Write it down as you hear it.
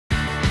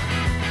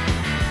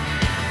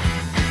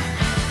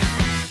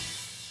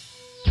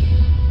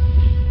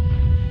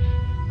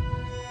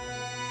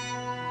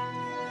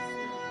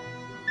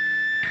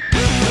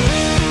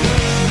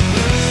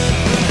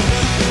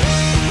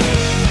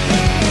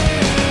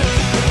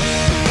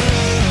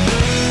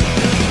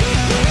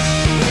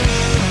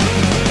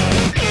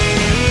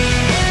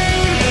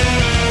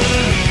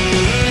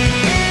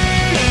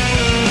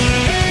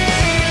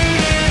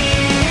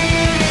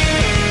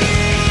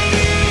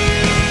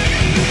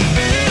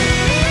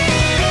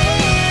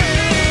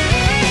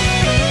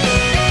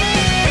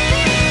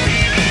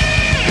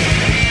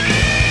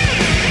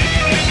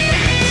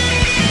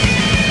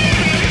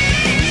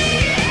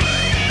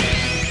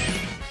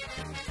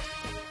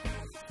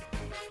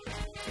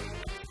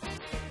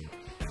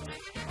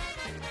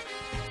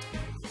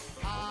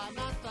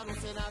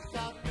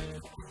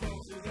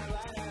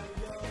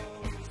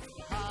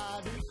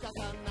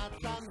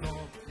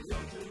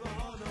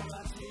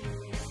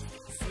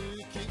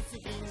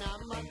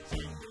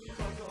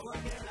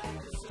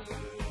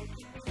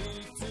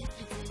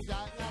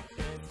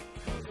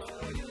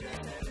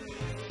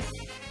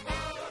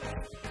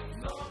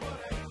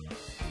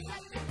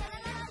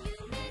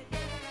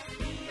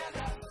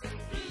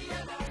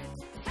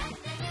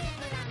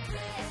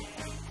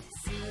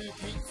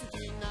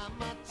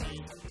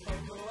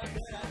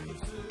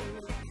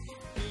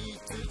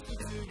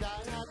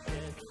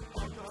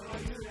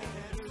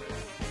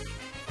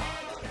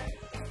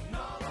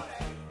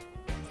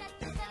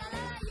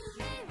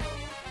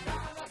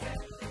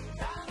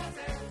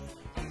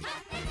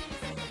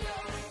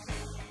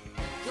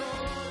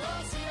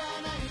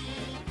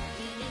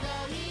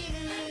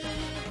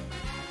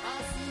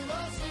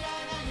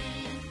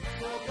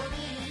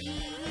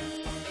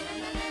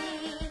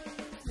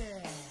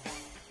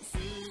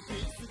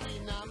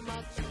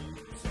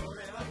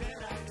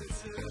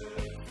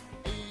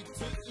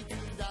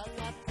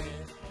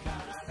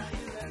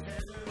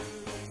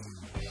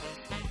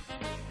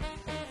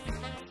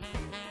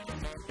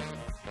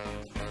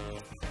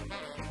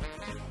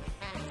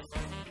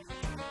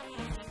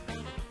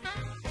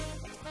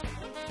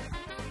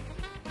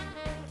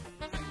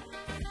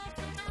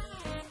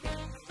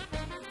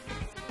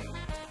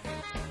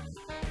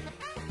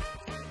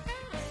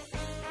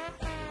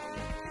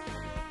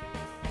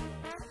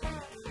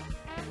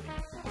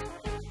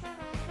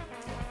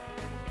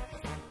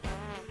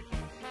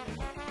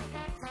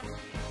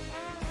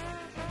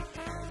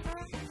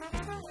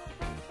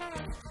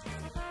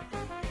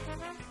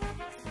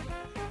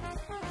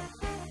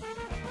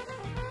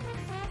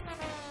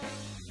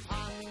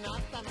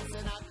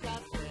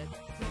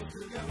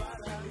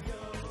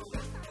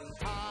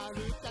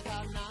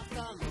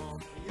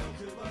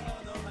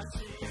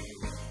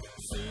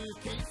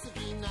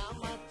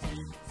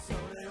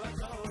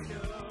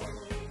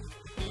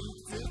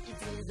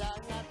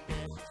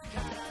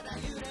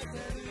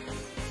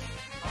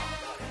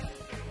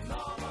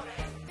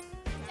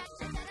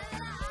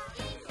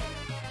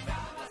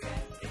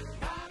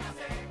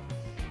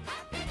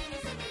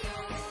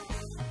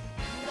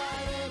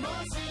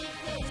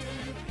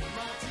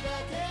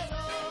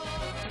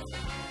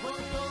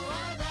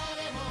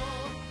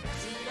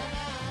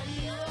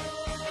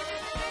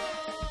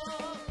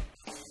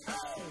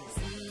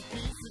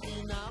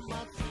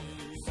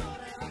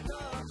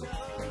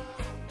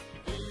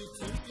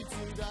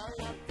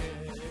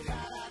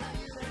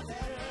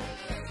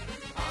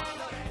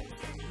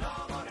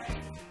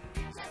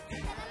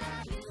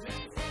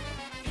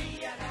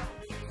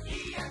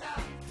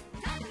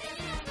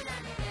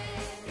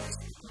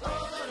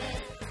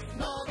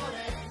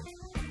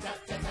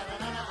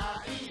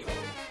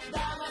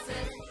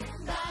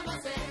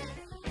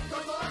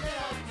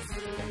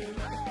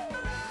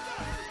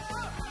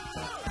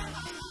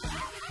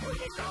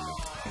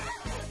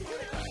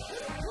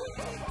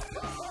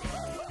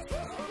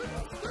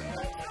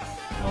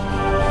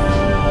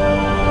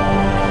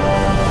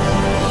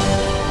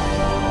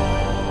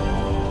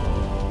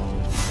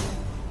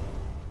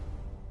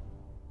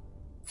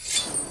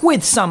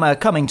With summer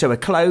coming to a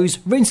close,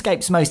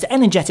 RuneScape's most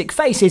energetic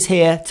face is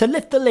here to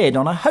lift the lid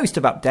on a host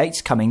of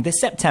updates coming this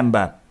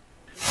September.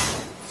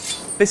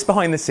 This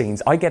behind the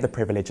scenes, I get the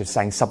privilege of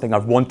saying something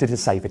I've wanted to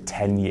say for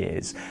 10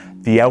 years.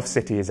 The Elf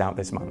City is out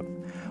this month.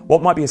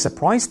 What might be a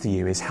surprise to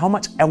you is how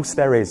much else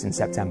there is in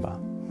September.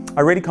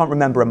 I really can't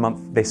remember a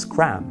month this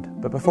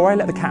crammed, but before I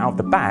let the cat out of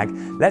the bag,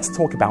 let's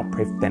talk about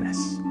Priv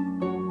Thinness.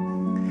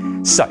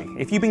 So,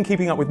 if you've been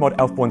keeping up with Mod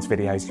Elfborn's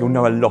videos, you'll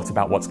know a lot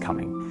about what's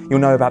coming. You'll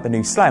know about the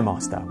new Slayer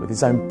Master with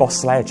his own Boss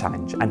Slayer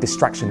challenge and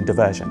distraction and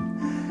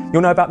diversion.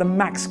 You'll know about the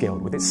Max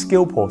Guild with its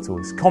skill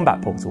portals,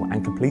 combat portal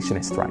and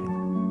completionist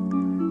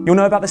throne. You'll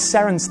know about the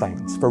Seren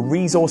Stones for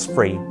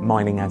resource-free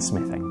mining and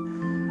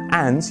smithing.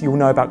 And you'll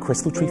know about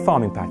Crystal Tree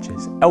farming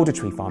patches, Elder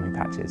Tree farming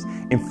patches,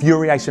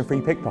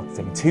 Infuriation-free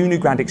pickpocketing, 2 new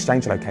Grand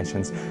Exchange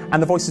locations,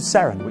 and the Voice of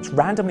Seren, which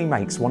randomly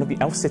makes one of the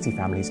Elf City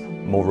families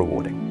more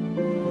rewarding.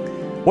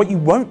 What you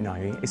won't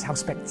know is how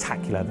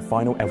spectacular the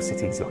final Elf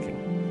City is looking.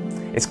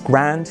 It's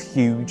grand,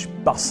 huge,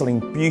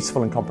 bustling,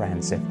 beautiful and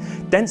comprehensive,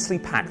 densely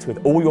packed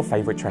with all your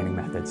favourite training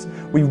methods.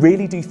 We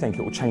really do think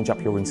it will change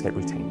up your RuneScape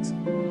routines.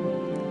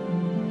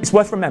 It's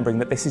worth remembering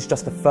that this is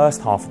just the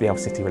first half of the Elf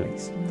City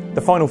release.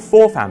 The final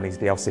 4 families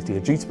of the Elf City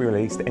are due to be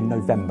released in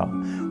November,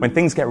 when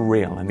things get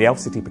real and the Elf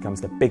City becomes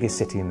the biggest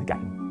city in the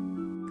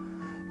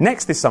game.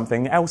 Next is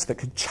something else that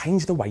could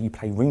change the way you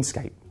play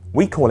RuneScape.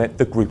 We call it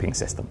the grouping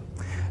system.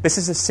 This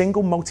is a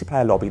single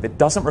multiplayer lobby that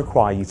doesn't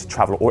require you to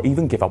travel or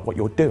even give up what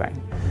you're doing.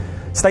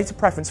 State a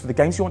preference for the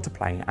games you want to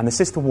play and the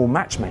system will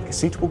matchmake a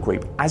suitable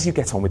group as you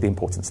get on with the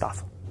important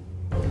stuff.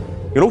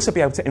 You'll also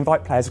be able to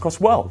invite players across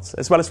worlds,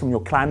 as well as from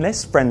your clan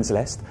list, friends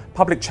list,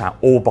 public chat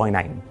or by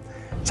name.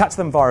 Chat to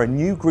them via a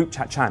new group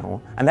chat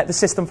channel and let the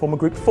system form a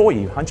group for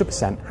you,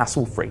 100%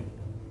 hassle-free.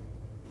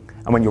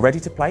 And when you're ready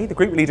to play, the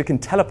group leader can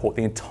teleport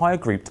the entire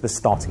group to the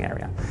starting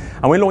area.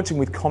 And we're launching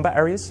with combat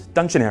areas,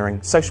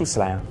 dungeoneering, social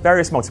slayer,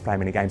 various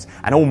multiplayer minigames,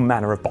 and all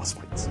manner of boss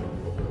fights.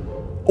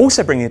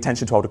 Also bringing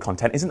attention to older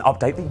content is an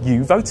update that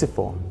you voted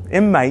for.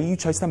 In May, you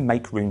chose to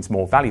make runes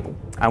more valuable,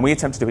 and we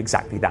attempt to do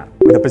exactly that,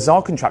 with a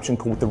bizarre contraption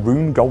called the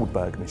Rune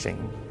Goldberg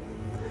machine.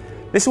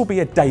 This will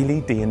be a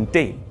daily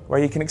D&D,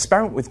 where you can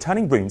experiment with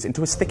turning runes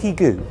into a sticky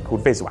goo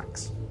called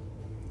Viswax.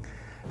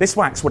 This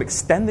wax will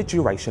extend the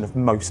duration of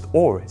most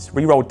auras,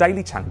 reroll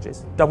daily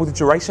challenges, double the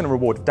duration and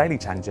reward of daily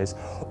challenges,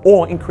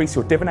 or increase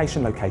your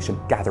divination location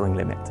gathering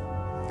limit.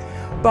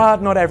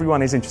 But not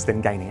everyone is interested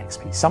in gaining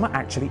XP, some are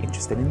actually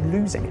interested in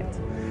losing it.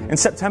 In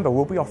September,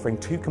 we'll be offering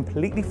 2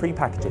 completely free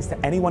packages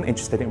to anyone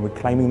interested in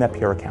reclaiming their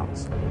pure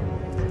accounts.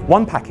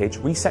 One package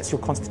resets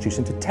your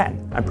constitution to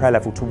 10 and prayer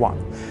level to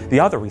 1.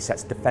 The other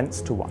resets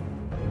defense to 1.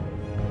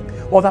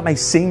 While that may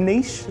seem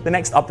niche, the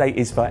next update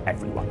is for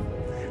everyone.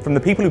 From the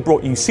people who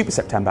brought you Super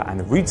September and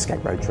the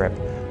RuneScape road trip,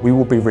 we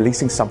will be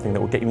releasing something that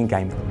will get you in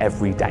game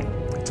every day,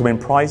 to win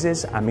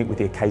prizes and meet with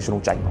the occasional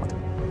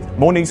JMod.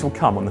 More news will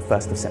come on the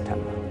 1st of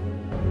September.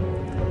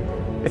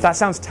 If that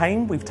sounds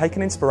tame, we've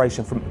taken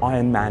inspiration from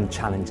Iron Man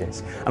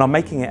challenges and are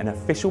making it an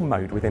official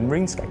mode within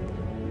RuneScape.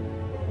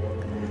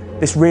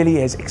 This really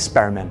is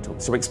experimental,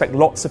 so we expect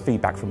lots of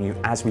feedback from you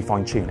as we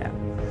fine-tune it.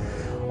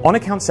 On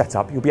account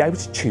setup, you'll be able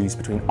to choose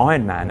between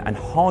Iron Man and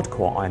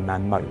Hardcore Iron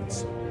Man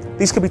modes.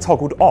 These can be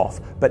toggled off,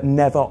 but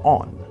never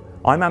on.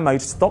 Iron Man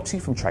mode stops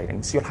you from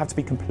trading, so you'll have to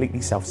be completely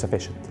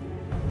self-sufficient.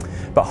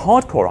 But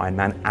Hardcore Iron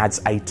Man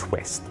adds a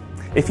twist.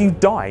 If you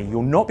die,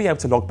 you'll not be able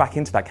to log back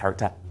into that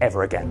character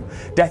ever again.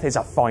 Death is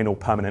a final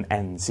permanent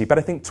end, so you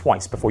better think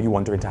twice before you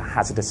wander into a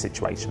hazardous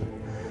situation.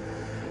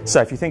 So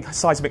if you think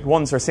seismic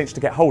wands are a cinch to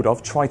get hold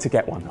of, try to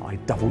get one, I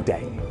double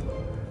dare you.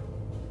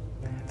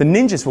 The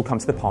ninjas will come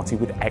to the party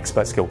with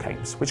expert skill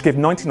capes, which give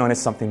 99ers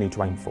something new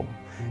to aim for.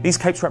 These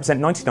capes represent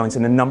 99s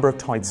in a number of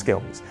tied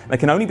skills, and they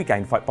can only be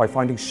gained by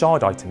finding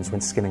shard items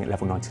when skilling at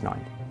level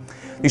 99.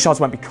 These shards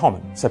won't be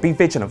common, so be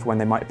vigilant for when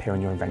they might appear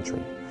in your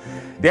inventory.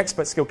 The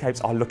expert skill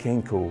capes are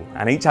looking cool,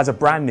 and each has a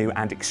brand new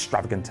and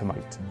extravagant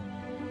emote.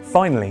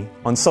 Finally,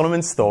 on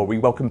Solomon's store, we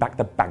welcome back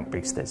the Bank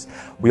Boosters.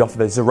 We offer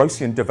the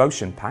Zerosian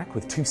Devotion Pack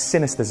with 2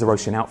 sinister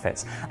Zerosian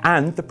outfits,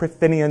 and the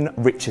Prythinian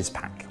Riches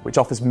Pack, which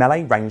offers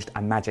melee, ranged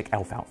and magic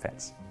elf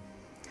outfits.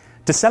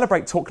 To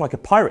celebrate Talk Like a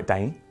Pirate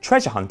Day,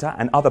 Treasure Hunter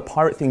and other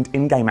pirate-themed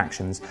in-game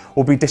actions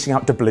will be dishing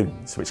out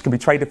doubloons, which can be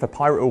traded for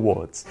pirate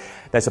rewards.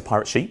 There's a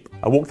pirate sheep,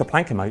 a walk the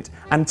plank emote,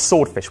 and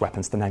swordfish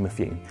weapons to name a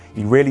few.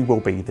 You really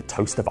will be the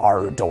toast of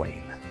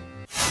Ardoin.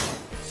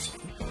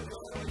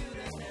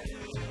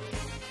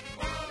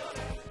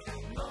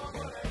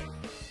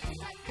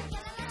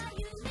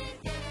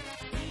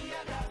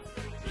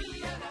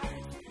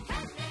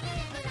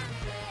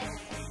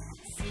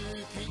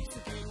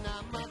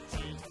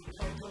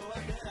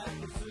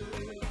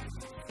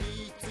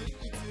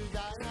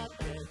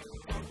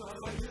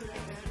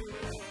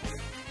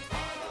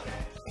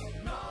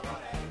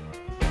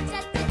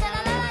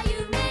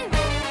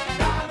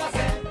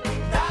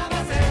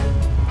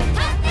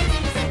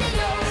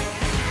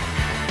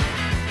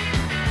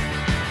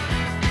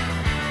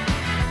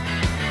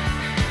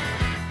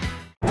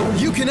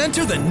 You can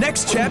enter the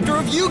next chapter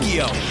of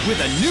Yu-Gi-Oh!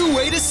 With a new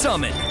way to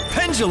summon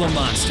Pendulum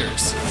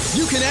Monsters.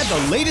 You can add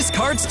the latest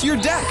cards to your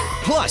deck,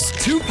 plus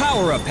 2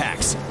 power-up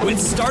packs with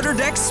Starter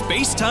Deck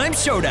Space Time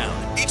Showdown.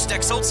 Each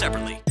deck sold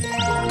separately.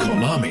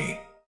 Konami.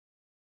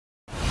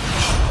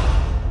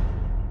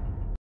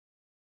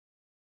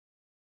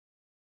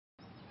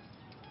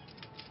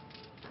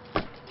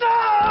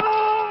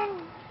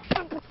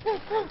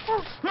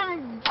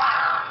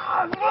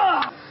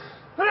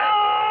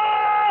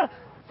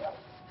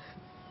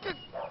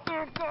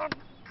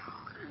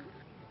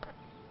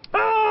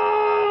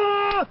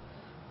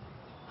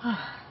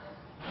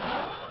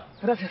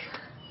 Gracias.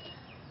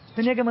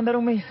 Tenía que mandar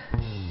un mail.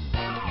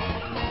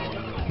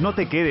 No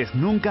te quedes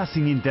nunca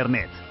sin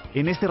internet.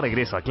 En este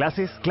regreso a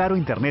clases, Claro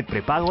Internet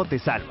prepago te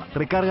salva.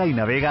 Recarga y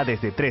navega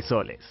desde 3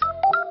 soles.